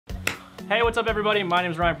Hey, what's up everybody? My name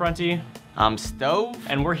is Ryan Prunty. I'm Stove.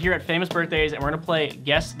 And we're here at Famous Birthdays and we're gonna play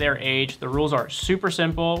Guess Their Age. The rules are super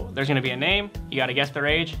simple. There's gonna be a name, you gotta guess their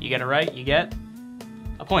age, you get it right, you get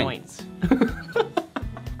a point.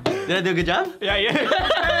 Did I do a good job? Yeah.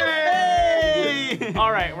 Hey!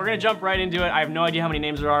 All right, we're gonna jump right into it. I have no idea how many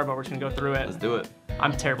names there are, but we're just gonna go through it. Let's do it.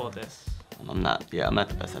 I'm terrible at this. I'm not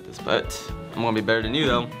the best at this, but I'm gonna be better than you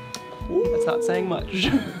though. That's not saying much.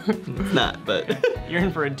 It's not, but. You're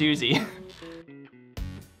in for a doozy.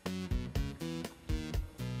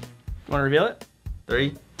 You wanna reveal it?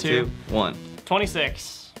 3, 2, 1.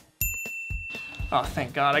 26. Oh,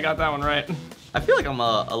 thank God, I got that one right. I feel like I'm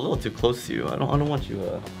a little too close to you. I don't want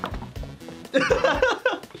you. Yeah,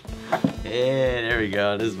 there we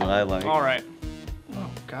go. This is what I like. All right.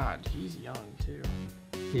 Oh God, he's young too.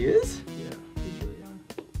 He is? Yeah, he's really young.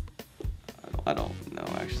 I don't know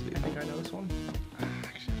actually. I think I know this one.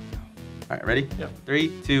 Actually, I don't know. All right, ready? Yep.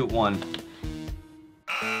 3, 2, 1.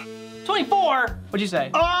 24. What'd you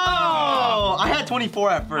say? Oh! I had 24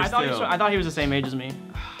 at first. I thought he was the same age as me.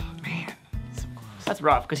 Oh, man, so close. That's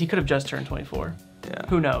rough because he could have just turned 24. Yeah.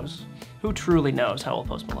 Who knows? Who truly knows how old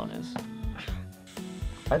Post Malone is?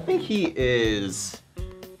 I think he is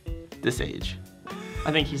this age.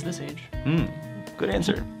 I think he's this age. Good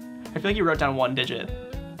answer. I feel like you wrote down one digit.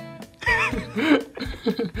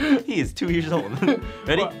 He is 2 years old.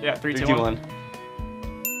 Ready? Well, yeah, 3, 2, 1.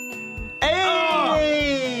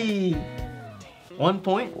 Hey! 1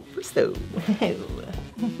 point for Stove.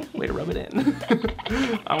 Way to rub it in.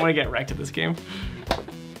 I want to get wrecked at this game.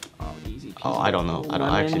 Oh, easy peasy. Oh, I don't know.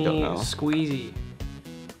 I actually don't know. Squeezy.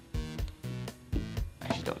 I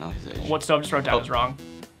actually don't know his age. What Stove just wrote down is wrong.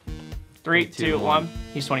 3, 2, 1.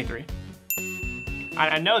 He's 23.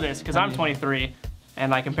 I know this because I'm 23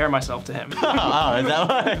 and I compare myself to him. Oh, is that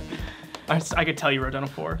why? I could tell you wrote down a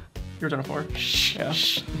 4. You wrote down a 4. Shh. Yeah.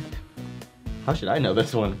 Shh. How should I know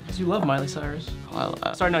this one? Because you love Miley Cyrus. Oh,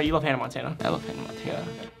 Sorry, no, you love Hannah Montana. I love Hannah Montana.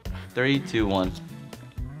 3, 2, 1.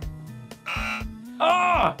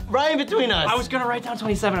 Ah! Right in between us. I was gonna write down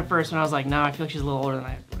 27 at first, and I was like, nah, I feel like she's a little older than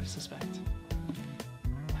I suspect.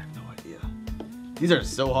 I have no idea. These are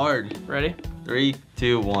so hard. Ready? 3,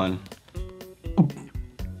 2, 1.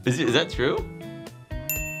 Is that true?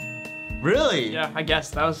 Really? Yeah, I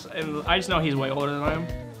guess that was. I just know he's way older than I am.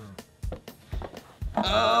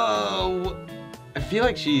 Oh, I feel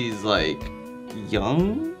like she's like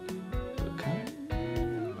young. Okay.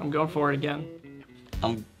 I'm going for it again.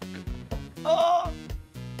 Oh.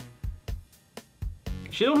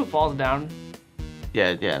 She's the one who falls down.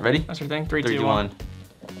 Yeah. Ready? That's her thing. 3, 3, 2, 2, 1. 1.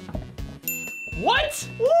 What?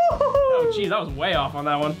 Oh, geez, that was way off on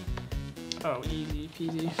that one. Oh, easy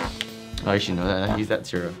peasy. Oh, you should know that.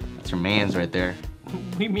 That's your man's right there.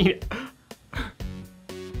 What do you mean?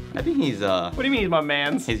 I think he's What do you mean he's my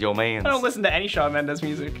man's? He's your man's. I don't listen to any Shawn Mendes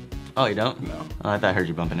music. Oh, you don't? No. Oh, I thought I heard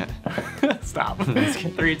you bumping it. Stop.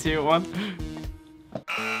 3, 2, 1.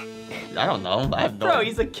 I don't know. I have no. Bro,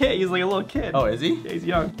 he's a kid. He's like a little kid. Oh, is he? Yeah, he's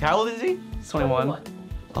young. How old is he? He's 21.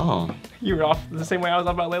 Oh. You were off the same way I was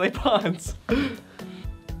off about Lele Pons.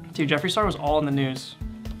 Dude, Jeffree Star was all in the news.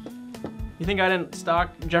 You think I didn't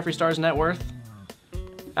stalk Jeffree Star's net worth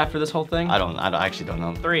after this whole thing? I actually don't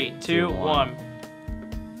know. 3, 2, 1.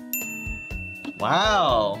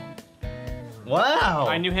 Wow. Wow.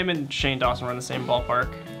 I knew him and Shane Dawson were in the same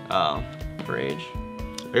ballpark Oh. for age.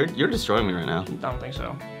 You're destroying me right now. I don't think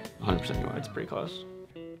so. 100% you are. It's pretty close.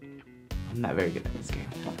 I'm not very good at this game.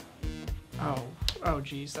 Oh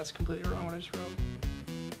geez, that's completely wrong what I just wrote.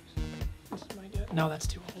 This is my guess. No, that's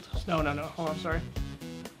too old. No. Hold on, sorry.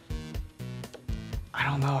 I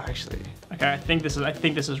don't know actually. Okay, I think this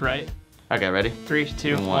is right. Okay, ready? 3,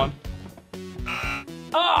 2, 1. 1.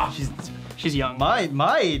 Ah! She's young.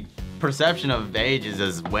 My perception of age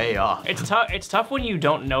is way off. It's tough when you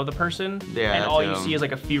don't know the person, Yeah, and that all too. you see is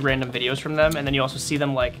like a few random videos from them, and then you also see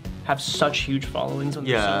them like have such huge followings when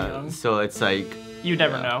they're so young. So it's like You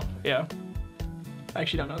never yeah. know. Yeah. I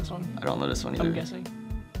actually don't know this one. I don't know this one either. I'm guessing.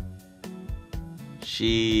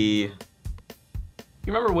 She.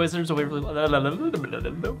 You remember Wizards of Waverly?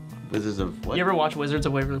 Wizards of what? You ever watch Wizards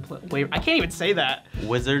of Waverly Place? I can't even say that.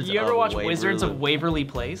 Wizards. You ever watch Waverly... Wizards of Waverly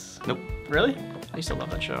Place? Nope. Really? I used to love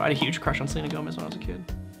that show. I had a huge crush on Selena Gomez when I was a kid.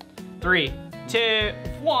 3, 2,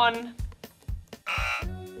 1.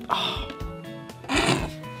 Oh.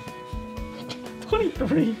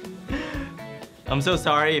 23. I'm so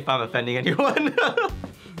sorry if I'm offending anyone.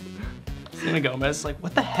 Selena Gomez, like,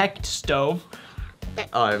 what the heck, Stove?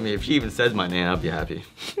 Oh, I mean, if she even says my name, I'll be happy.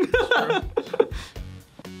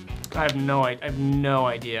 I have no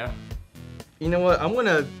idea. You know what? I'm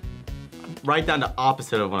gonna write down the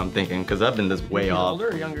opposite of what I'm thinking, because I've been this way off. Older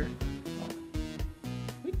or younger?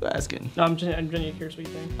 asking. No, I'm genuinely curious what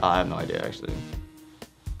you think. I have no idea, actually.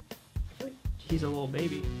 I feel like he's a little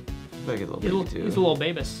baby. I feel like he's a little baby, too. He's a little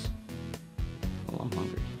babus. Oh, I'm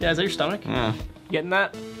hungry. Yeah, is that your stomach? Yeah. Getting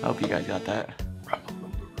that? I hope you guys got that.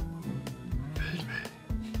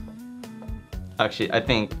 Actually, I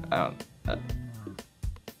think,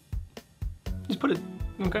 Just put it,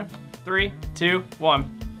 okay. 3, 2,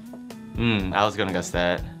 1. I was gonna guess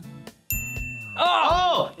that.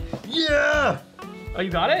 Oh! Yeah! Oh, you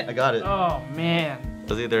got it? I got it. Oh, man. It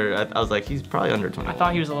was either, I was like, he's probably under 21. I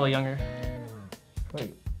thought he was a little younger.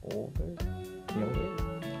 Like, older? Younger?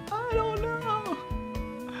 I don't know.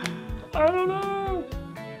 I don't know.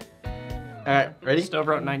 Alright, ready? Stove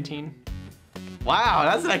wrote 19. Wow,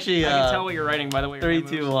 that's actually, I can tell what you're writing by the way your 3, hand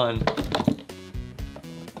 2, moves. 1.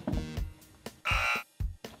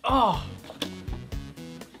 Oh.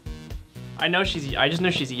 I just know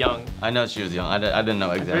she's young. I know she was young. I didn't know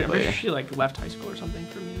I'm pretty exactly. sure she like left high school or something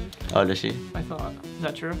for music. Oh, does she? I thought. Is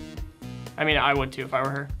that true? I mean, I would too if I were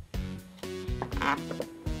her.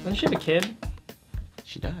 Doesn't she have a kid?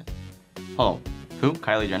 She does. Oh, who?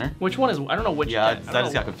 Kylie Jenner? Which one is? I don't know which. Yeah, kid. I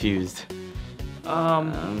just got confused.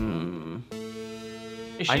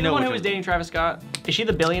 Is I she know the one which who was one. dating Travis Scott? Is she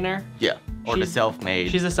the billionaire? Yeah. Or the She's- self-made.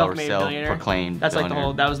 She's a self-made or billionaire. self-proclaimed. That's like the billionaire.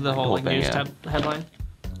 whole. That was the whole like thing, news yeah. headline.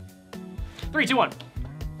 3, 2, 1.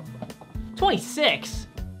 26.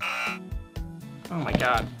 Oh my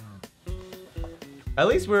god. At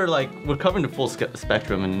least we're covering the full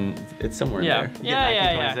spectrum, and it's somewhere Yeah. in there.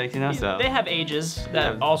 Yeah. 26, you know, so. They have ages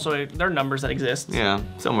that Yeah. also they're numbers that exist. Yeah,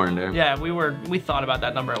 somewhere in there. Yeah, we thought about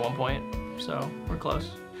that number at one point, so we're close.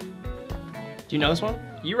 Do you know this one?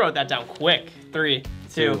 You wrote that down quick. 3,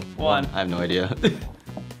 2, 1. I have no idea.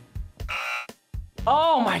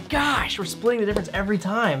 Oh my gosh, we're splitting the difference every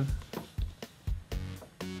time.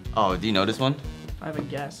 Oh, do you know this one? I have a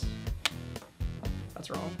guess. That's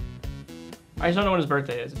wrong. I just don't know when his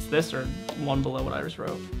birthday is. It's this or one below what I just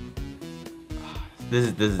wrote. This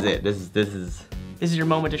is it. This is. This is your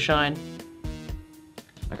moment to shine.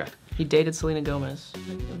 Okay. He dated Selena Gomez.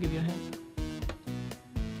 I'll give you a hint.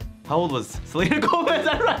 How old was Selena Gomez?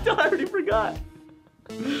 I already forgot.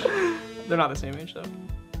 They're not the same age though.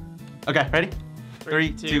 Okay, ready?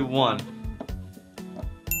 3, 2, 1.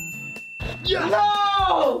 Yeah!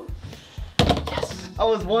 No! Yes! I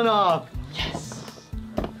was one off. Yes!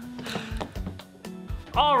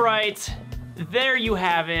 All right, there you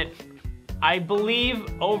have it. I believe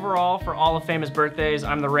overall for all of Famous Birthdays,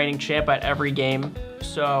 I'm the reigning champ at every game.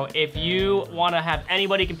 So if you want to have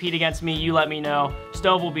anybody compete against me, you let me know.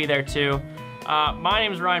 Stove will be there too. My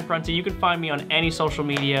name is Ryan Prunty. You can find me on any social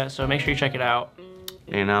media, so make sure you check it out.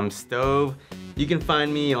 And I'm Stove. You can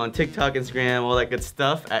find me on TikTok, Instagram, all that good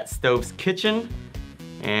stuff at Stove's Kitchen.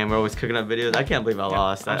 And we're always cooking up videos. I can't believe I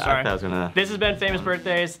lost. I'm I sorry. thought I was gonna. This has been Famous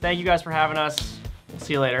Birthdays. Thank you guys for having us. We'll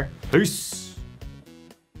see you later. Peace.